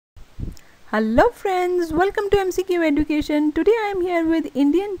Hello friends, welcome to MCQ Education. Today I am here with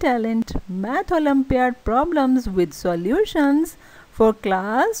Indian Talent Math Olympiad problems with solutions for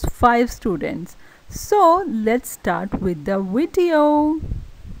class 5 students. So let's start with the video.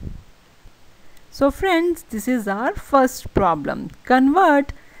 So friends, this is our first problem.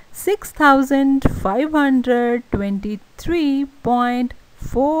 Convert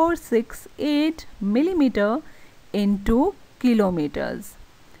 6523.468 millimeter into kilometers.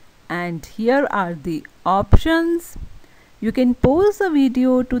 And here are the options. You can pause the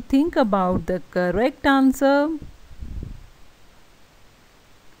video to think about the correct answer.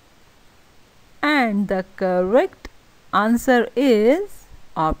 And the correct answer is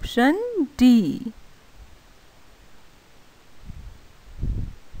option D.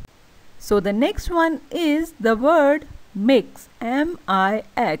 So the next one is the word mix,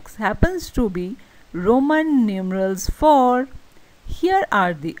 M-I-X, happens to be Roman numerals for. Here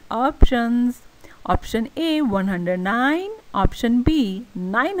are the options. Option A 109, option B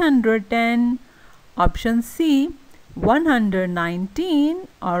 910, option C 119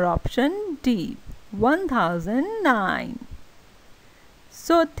 or option D 1009.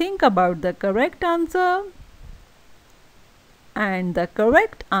 So think about the correct answer. And the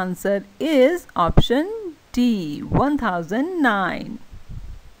correct answer is option D 1009.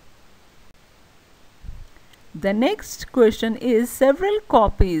 The next question is several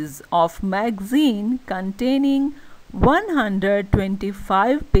copies of magazine containing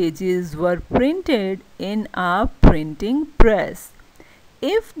 125 pages were printed in a printing press.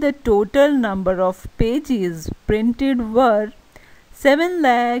 If the total number of pages printed were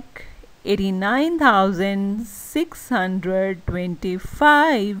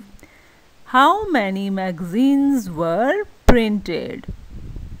 7,89,625, how many magazines were printed?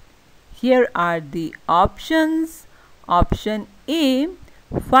 Here are the options. Option A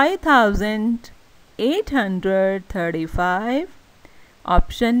 5,835,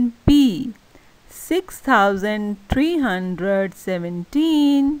 option B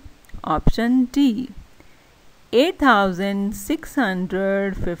 6,317, option D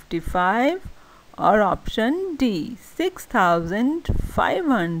 8,655 or option D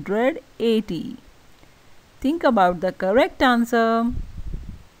 6,580. Think about the correct answer.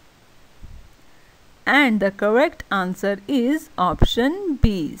 And the correct answer is option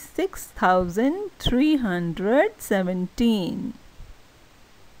B 6,317.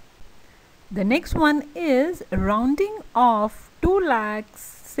 The next one is rounding off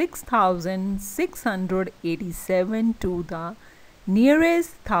 2,06,687 to the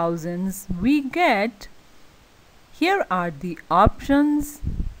nearest thousands we get. Here are the options.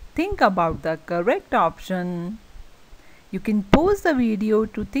 Think about the correct option. You can pause the video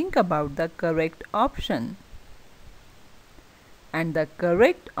to think about the correct option. And the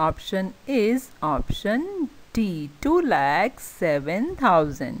correct option is option D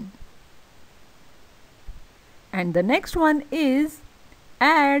 2,07,000. And the next one is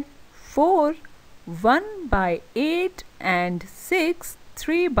add 4 1 by 8 and 6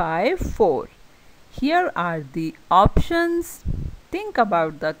 3 by 4. Here are the options. Think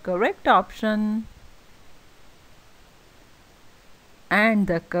about the correct option. And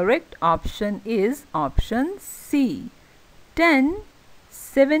the correct option is option C 10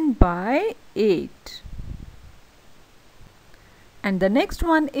 7 by 8. And the next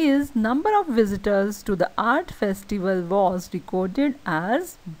one is number of visitors to the art festival was recorded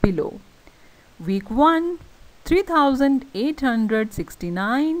as below. Week 1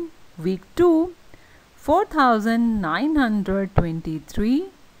 3,869, week 2 4,923,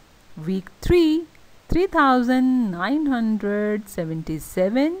 week 3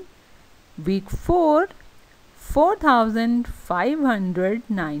 3,977, week 4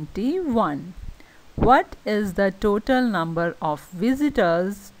 4,591. What is the total number of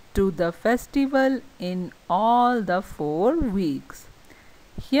visitors to the festival in all the 4 weeks?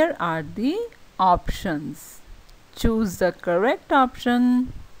 Here are the options. Choose the correct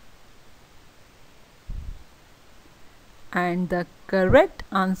option. And the correct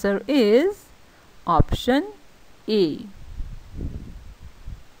answer is option A.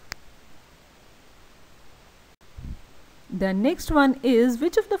 The next one is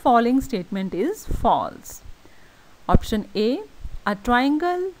which of the following statement is false? Option A, a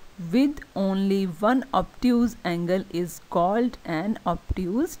triangle with only one obtuse angle is called an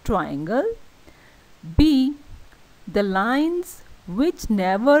obtuse triangle. B, the lines which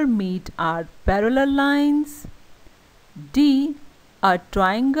never meet are parallel lines. D, a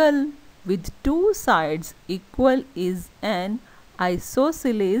triangle with two sides equal is an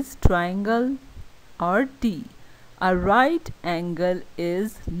isosceles triangle. Or D, A right angle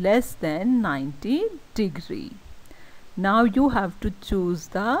is less than 90 degree. Now you have to choose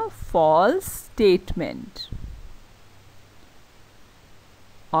the false statement.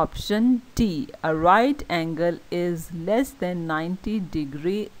 Option D, a right angle is less than 90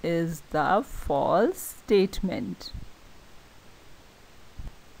 degree is the false statement.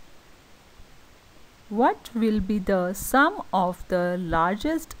 What will be the sum of the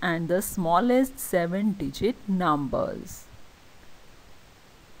largest and the smallest 7-digit numbers?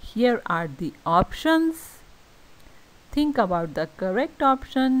 Here are the options. Think about the correct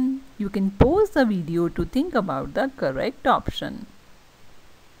option. You can pause the video to think about the correct option.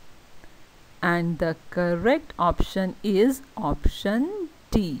 And the correct option is option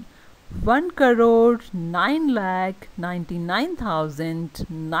D.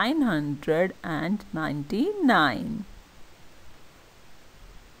 1,999,999.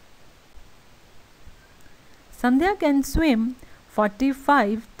 Sandhya can swim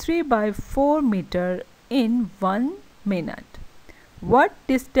 45 3/4 meter in 1 minute. What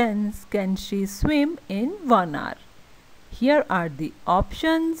distance can she swim in 1 hour? Here are the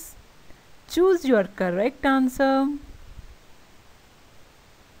options. Choose your correct answer.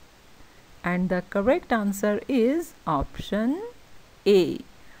 And the correct answer is option A,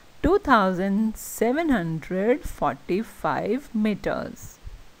 2,745 meters.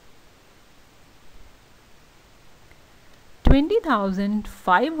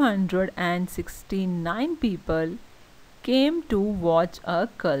 20,569 people came to watch a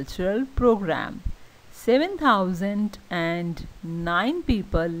cultural program. 7,009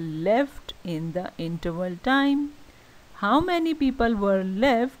 people left in the interval time. How many people were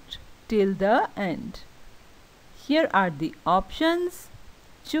left till the end? Here are the options.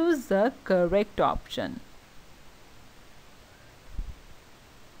 Choose the correct option.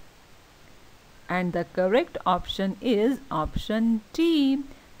 And the correct option is option D,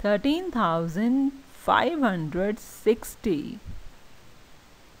 13,560.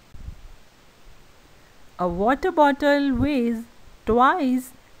 A water bottle weighs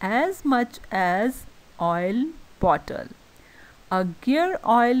twice as much as oil bottle. A gear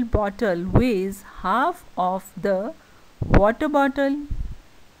oil bottle weighs half of the water bottle.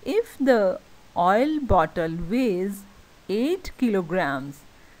 If the oil bottle weighs 8 kilograms,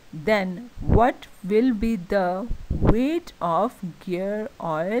 then what will be the weight of gear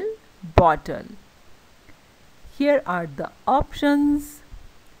oil bottle? Here are the options.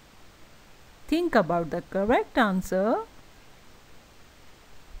 Think about the correct answer.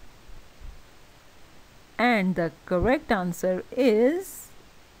 And the correct answer is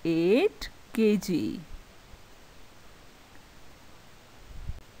 8 kg.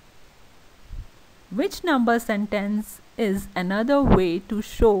 Which number sentence is another way to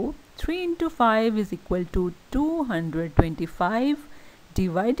show 3 into 5 is equal to 225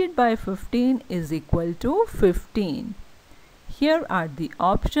 divided by 15 is equal to 15? Here are the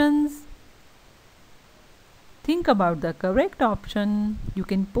options. Think about the correct option. You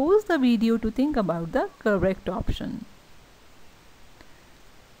can pause the video to think about the correct option.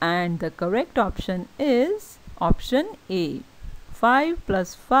 And the correct option is option A. 5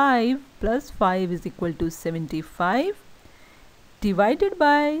 plus 5 plus 5 is equal to 75 divided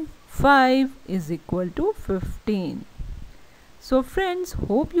by 5 is equal to 15. So friends,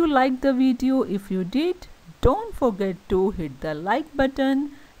 hope you liked the video. If you did, don't forget to hit the like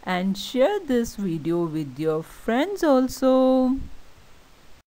button and share this video with your friends also.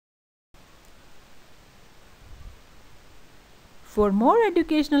 For more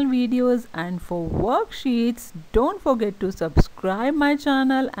educational videos and for worksheets, don't forget to subscribe my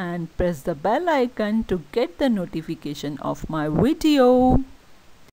channel and press the bell icon to get the notification of my video.